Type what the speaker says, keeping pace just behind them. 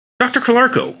Dr.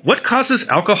 Calarco, what causes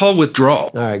alcohol withdrawal?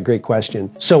 All right, great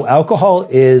question. So alcohol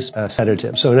is a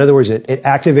sedative. So in other words, it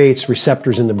activates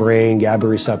receptors in the brain, GABA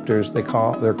receptors, they're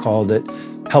called,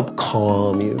 that help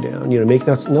calm you down.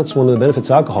 That's one of the benefits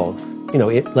of alcohol.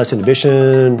 Less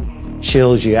inhibition,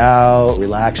 chills you out,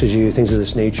 relaxes you, things of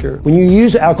this nature. When you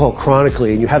use alcohol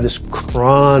chronically and you have this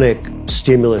chronic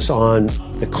stimulus on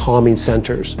the calming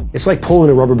centers, it's like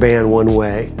pulling a rubber band one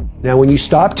way. Now, when you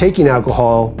stop taking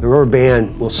alcohol, the rubber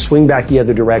band will swing back the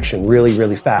other direction really,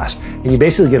 really fast. And you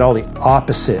basically get all the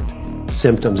opposite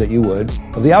symptoms that you would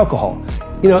of the alcohol.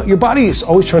 Your body is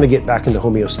always trying to get back into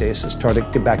homeostasis, try to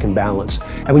get back in balance.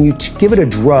 And when you give it a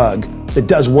drug that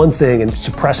does one thing and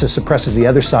suppresses the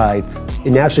other side, it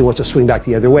naturally wants to swing back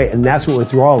the other way. And that's what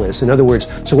withdrawal is. In other words,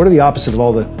 so what are the opposite of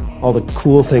all the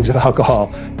cool things of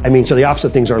alcohol? So the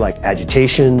opposite things are like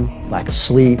agitation, lack of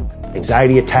sleep,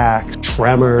 anxiety attacks,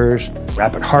 tremors,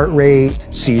 rapid heart rate,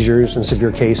 seizures in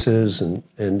severe cases,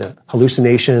 and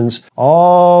hallucinations.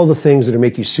 All the things that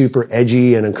make you super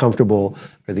edgy and uncomfortable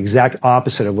are the exact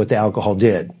opposite of what the alcohol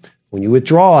did. When you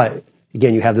withdraw it,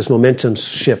 again, you have this momentum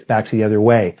shift back to the other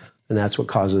way, and that's what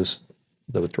causes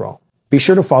the withdrawal. Be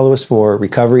sure to follow us for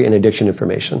recovery and addiction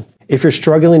information. If you're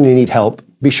struggling and need help,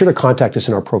 be sure to contact us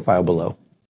in our profile below.